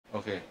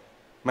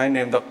My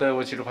name is Dr.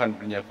 Wachiraphan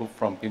P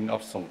from Pin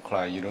of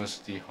Songkhla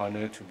University.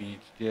 Honored to be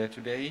here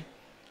today,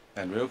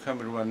 and welcome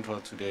everyone for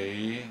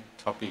today's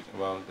topic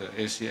about the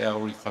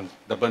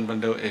double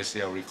bundle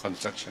ACL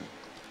reconstruction.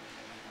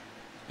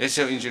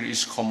 ACL injury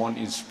is common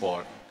in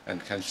sport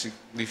and can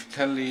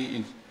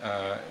significantly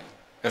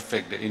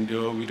affect the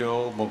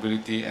individual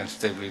mobility and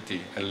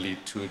stability and lead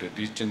to the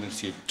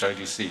degenerative joint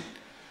disease.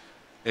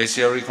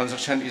 ACL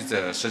reconstruction is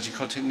the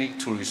surgical technique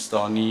to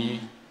restore knee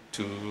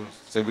to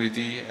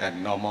stability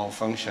and normal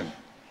function.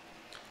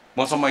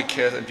 Most of my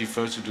cases I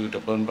prefer to do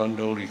double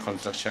bundle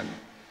reconstruction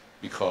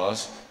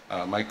because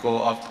my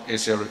goal of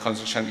ACL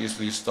reconstruction is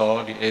to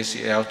restore the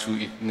ACL to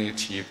its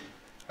native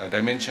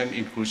dimension,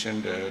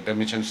 including the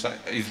dimension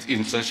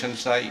insertion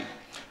site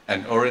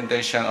and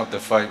orientation of the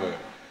fiber.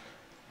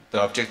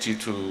 The objective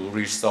to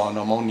restore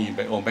normal knee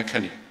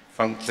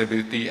biomechanics,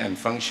 stability and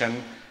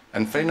function,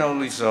 and final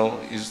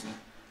result is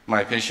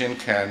my patient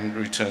can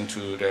return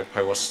to their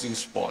pivoting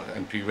sport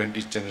and prevent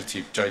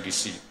degenerative joint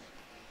disease.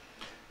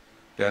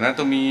 The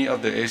anatomy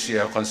of the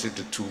ACL consists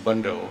of two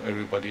bundles.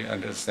 Everybody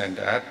understands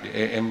that, the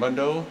AM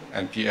bundle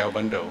and PL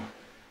bundle.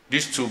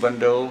 These two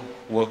bundles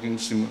working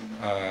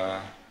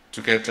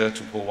together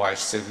to provide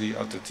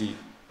stability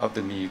of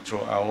the knee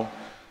throughout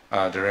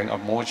the range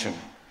of motion.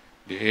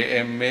 The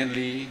AM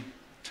mainly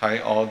tie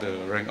all the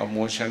range of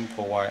motion,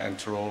 provide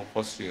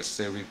anterior-posterior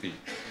stability,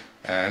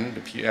 and the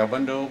PL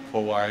bundle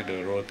provide the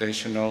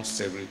rotational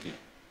stability.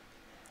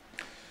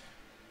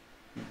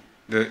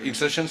 The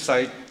insertion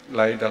site,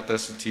 like Dr.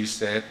 Suti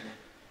said,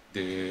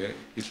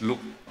 it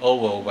looks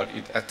oval, but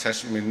it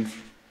attachment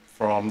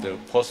from the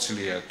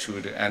posterior to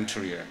the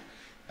anterior,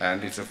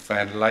 and it's a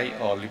fan-like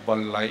or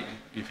ribbon-like,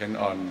 depend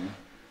on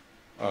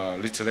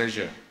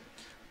literature.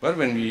 But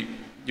when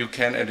you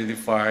can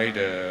identify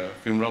the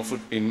femoral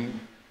footprint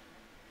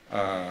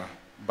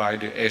by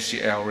the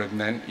ACL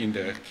remnant in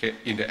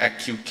the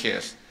acute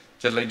case,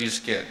 just like this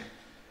case.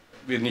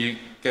 When you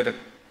get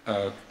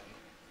a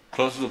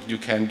close look, you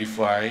can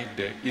define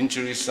the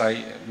injury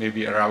site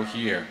maybe around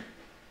here,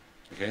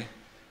 okay?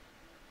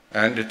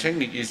 And the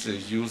technique is to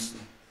use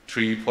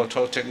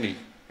 3-portal technique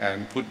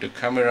and put the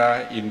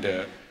camera in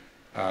the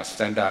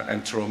standard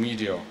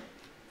anteromedial.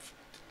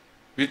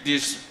 With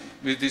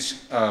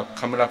this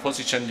camera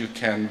position, you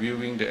can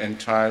viewing the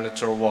entire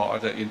lateral wall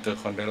of the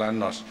intercondylar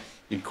notch,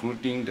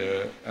 including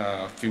the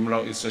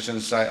femoral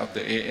insertion site of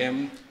the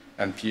AM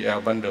and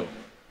PL bundle.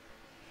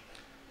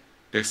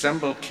 The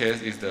example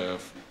case is the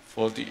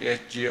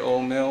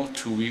 48-year-old male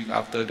 2 weeks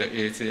after the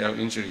ACL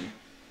injury.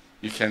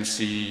 You can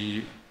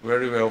see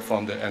very well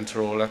from the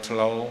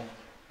anterolateral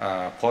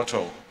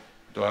portal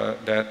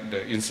that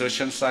the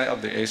insertion site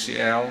of the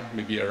ACL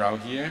may be around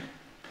here.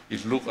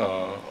 It looks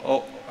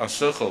a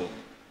circle,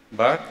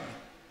 but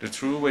the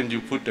truth when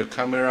you put the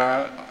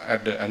camera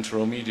at the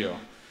anteromedial,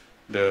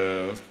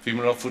 the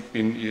femoral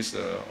footprint is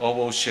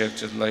oval shaped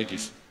just like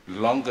this,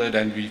 longer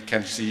than you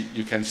can see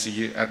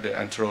it at the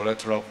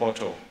anterolateral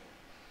portal.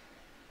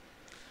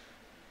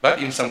 But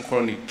in some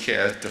chronic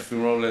case, the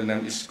femoral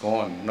remnant is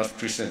gone, not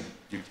present.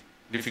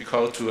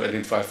 Difficult to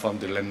identify from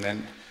the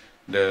remnant.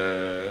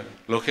 The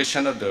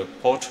location of the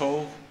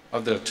portal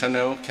of the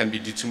tunnel can be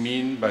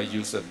determined by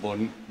use of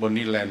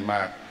bony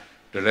landmark,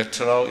 the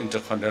lateral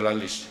intercondylar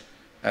ridge,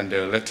 and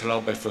the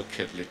lateral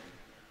bifurcate ridge.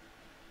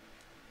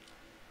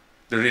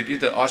 The ridge is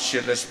the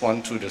osseous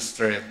response to the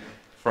stress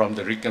from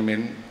the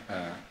ligament.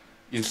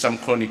 In some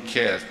chronic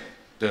case,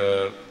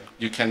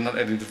 you cannot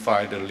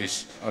identify the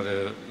ridge or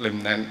the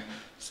remnant.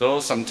 So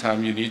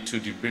sometimes you need to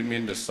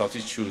determine the soft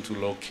tissue to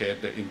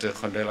locate the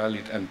intercondylar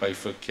ridge and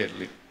bifurcate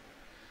ridge.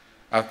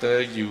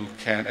 After you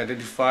can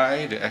identify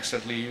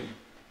exactly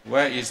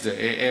where is the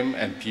AM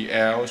and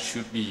PL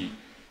should be,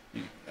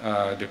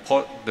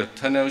 the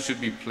tunnel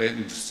should be placed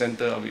in the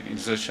center of the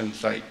insertion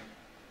site.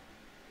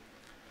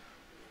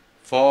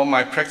 For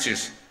my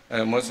practice,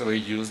 I mostly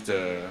use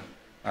the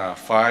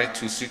 5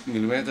 to 6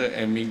 millimeter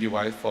aiming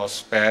device for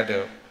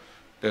spare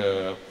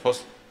the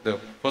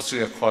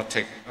posterior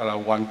cortex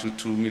around 1 to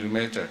 2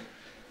 millimeter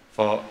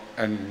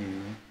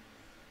and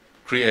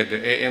create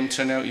the AM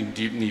tunnel in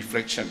deep knee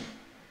flexion,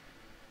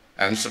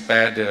 and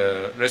spare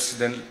the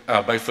resident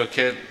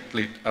bifurcate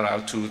ridge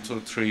around 2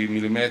 to 3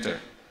 millimeter,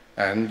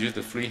 and use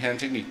the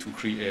freehand technique to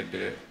create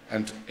the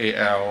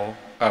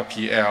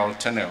PL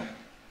tunnel.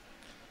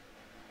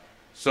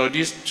 So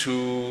these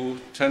two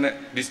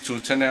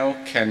tunnels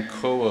can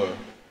cover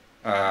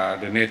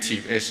the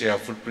native ACL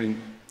footprint.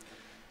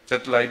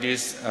 Just like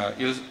this,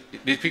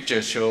 this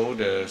picture shows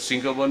the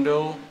single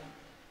bundle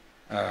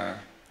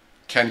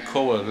can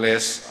cover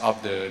less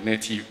of the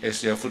native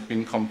ACL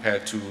footprint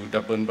compared to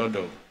double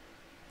bundle.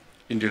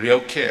 In the real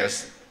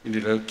case,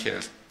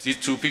 these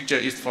two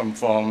pictures is from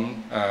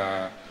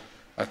a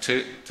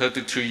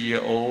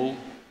 33-year-old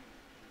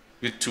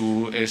with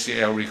 2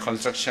 ACL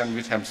reconstruction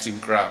with hamstring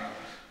graft.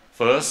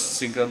 First,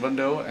 single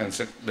bundle, and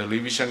the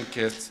revision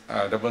case,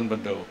 double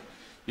bundle.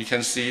 You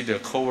can see the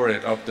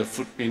coverage of the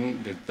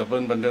footprint. The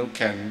double bundle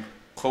can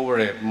cover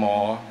it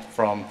more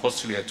from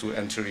posterior to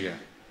anterior.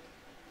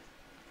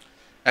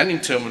 And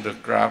in terms of the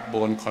graft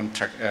bone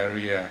contact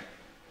area,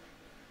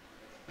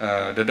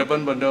 the double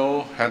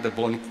bundle has the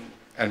bone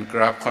and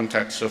graft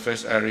contact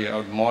surface area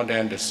of more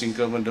than the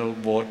single bundle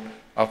both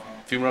of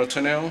femoral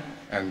tunnel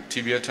and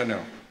tibial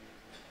tunnel.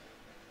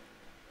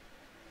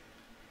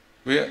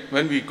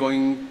 When we're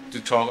going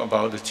to talk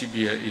about the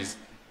tibia is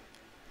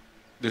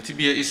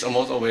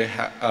almost always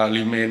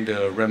remain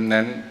the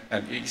remnant,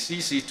 and it's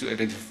easy to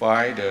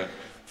identify the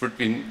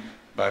footprint,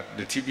 but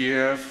the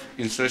tibia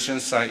insertion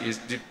site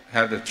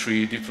has the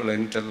three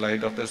different, just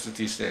like Dr.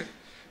 Suti said.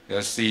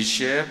 There's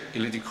C-shape,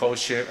 elliptical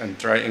shape, and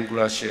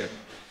triangular shape.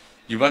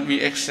 Even we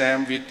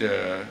examine with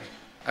the,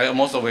 I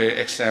almost always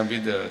examine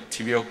with the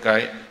tibial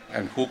guide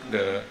and hook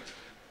the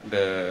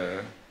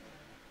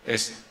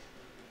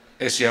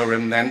ACL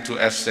remnant to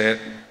assess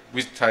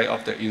which type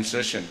of the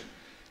insertion.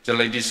 Just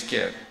like this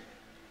case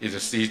is a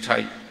C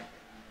type.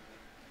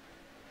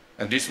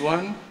 And this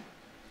one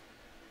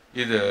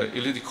is the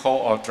elliptical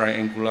or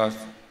triangular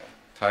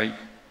type.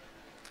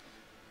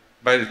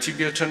 By the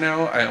tibial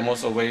tunnel, I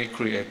almost always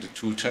create the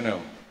two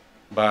tunnel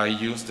by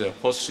use the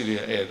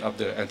posterior edge of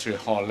the anterior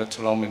horn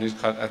lateral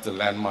meniscus as the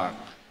landmark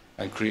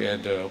and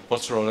create the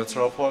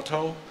posterolateral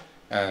portal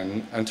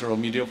and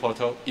anteromedial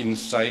portal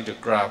inside the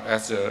graft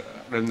as a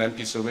remnant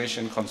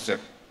preservation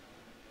concept.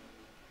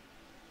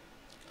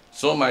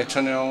 So my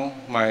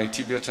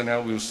tibial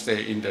tunnel will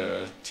stay in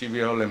the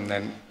tibial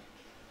remnant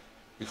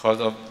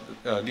because of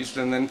this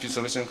remnant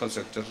preservation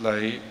concept, just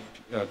like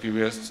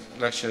previous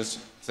lectures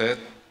said.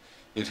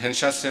 It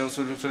enhances cell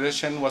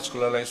proliferation,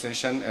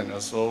 vascularization, and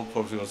also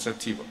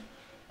proprioceptive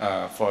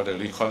for the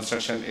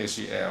reconstruction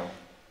ACL.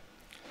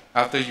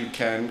 After you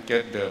can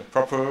get the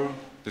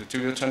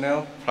tibial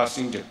tunnel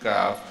passing the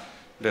graft,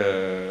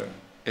 the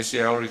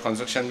ACL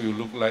reconstruction will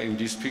look like in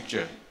this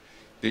picture.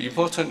 The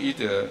important is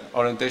the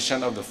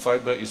orientation of the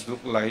fiber is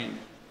look like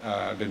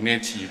the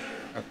native,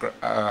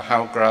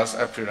 how grass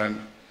appearance.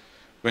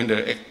 When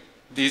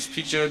this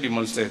picture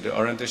demonstrates the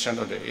orientation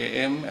of the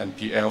AM and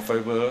PL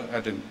fiber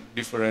at a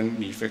different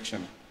knee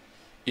flexion.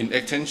 In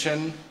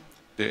extension,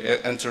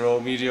 the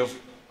anteromedial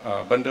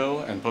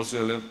bundle and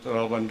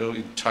posterolateral bundle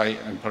is tight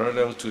and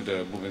parallel to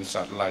the movement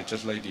satellite,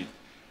 just like this.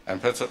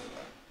 And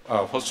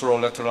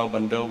posterolateral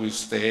bundle will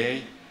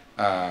stay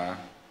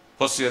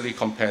posteriorly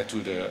compared to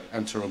the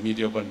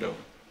anteromedial bundle.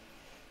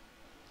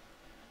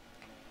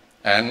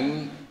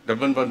 And the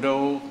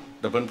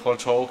double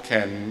portal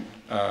can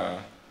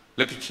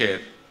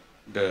replicate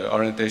the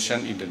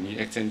orientation in the knee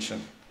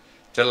extension.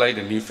 Just like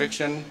the knee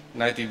flexion,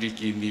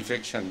 90-degree knee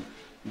flexion,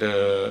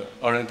 the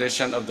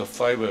orientation of the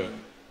fiber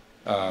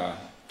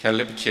can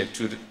replicate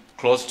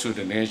close to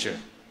the nature.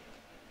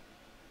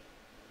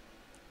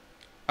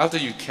 After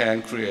you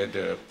can create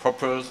the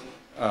proper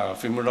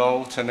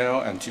femoral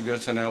tunnel and tibial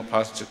tunnel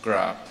past the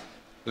graft,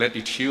 let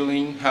it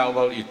healing, how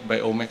about its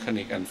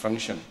biomechanics and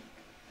function?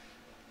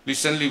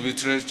 Recently,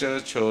 literature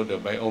showed the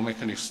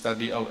biomechanics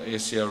study of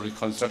ACL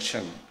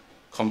reconstruction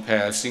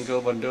compare single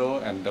bundle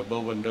and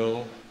double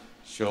bundle,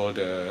 show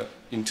the,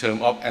 in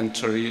terms of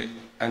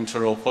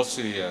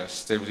anteroposterior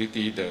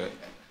stability, the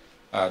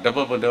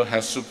double bundle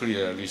has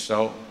superior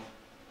result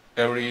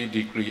every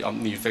degree of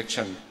knee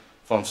flexion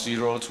from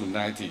 0 to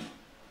 90.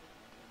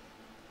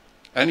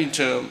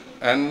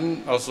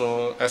 And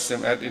also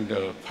SMS in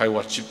the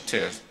pivot shift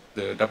test,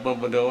 the double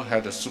bundle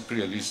had a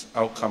superior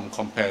outcome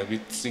compared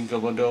with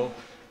single bundle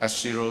at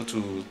 0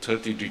 to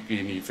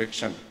 30-degree knee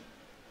flexion.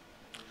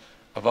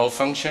 About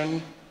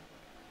function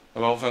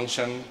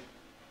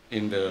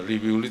in the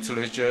review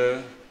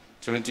literature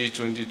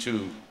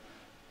 2022,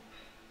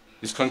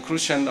 its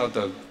conclusion of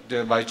the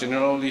by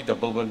generally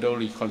double bundle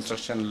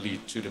reconstruction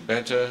lead to the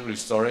better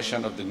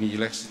restoration of the knee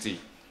laxity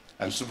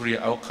and superior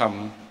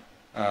outcome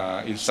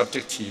in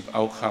subjective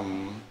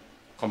outcome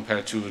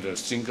compared to the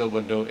single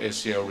bundle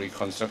ACL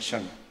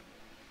reconstruction.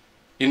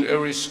 In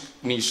every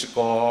knee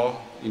score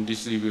in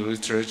this review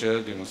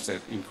literature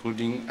demonstrate,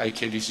 including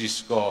IKDC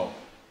score,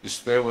 is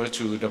favor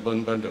to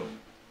double bundle.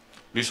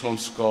 This home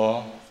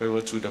score favor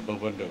to double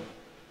bundle.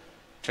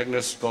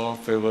 Technical score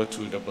favor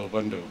to double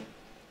bundle.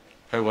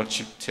 Pivot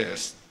shift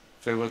test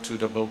favor to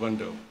double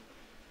bundle.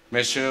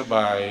 Measured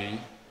by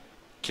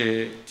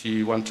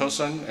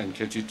KT1000 and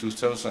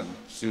KT2000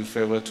 still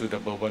favor to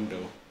double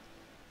bundle.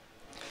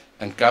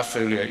 And gap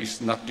failure is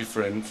not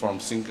different from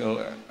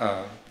single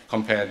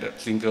compared to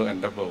single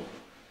and double.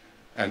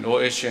 And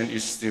OHN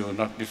is still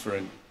not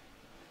different.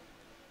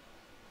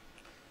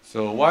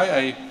 So why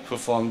I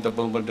perform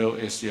double bundle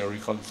ACL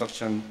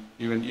reconstruction,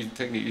 even in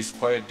technique, is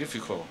quite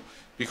difficult,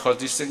 because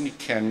this technique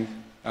can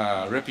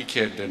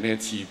replicate the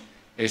native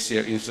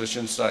ACL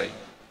insertion site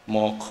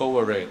more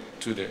correlate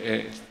to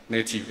the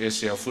native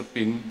ACL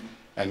footprint,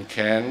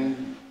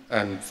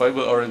 and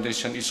fiber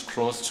orientation is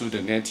close to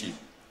the native.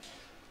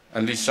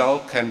 And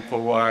result can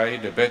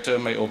provide the better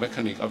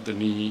myomechanics of the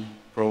knee,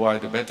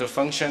 provide the better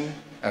function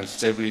and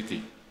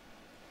stability.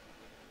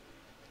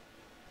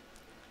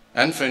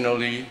 And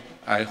finally,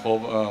 I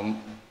hope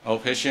our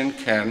patient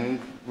can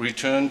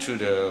return to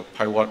the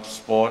pivot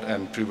sport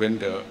and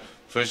prevent the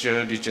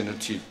further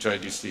degenerative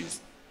joint disease.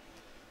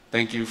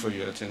 Thank you for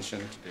your attention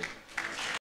today.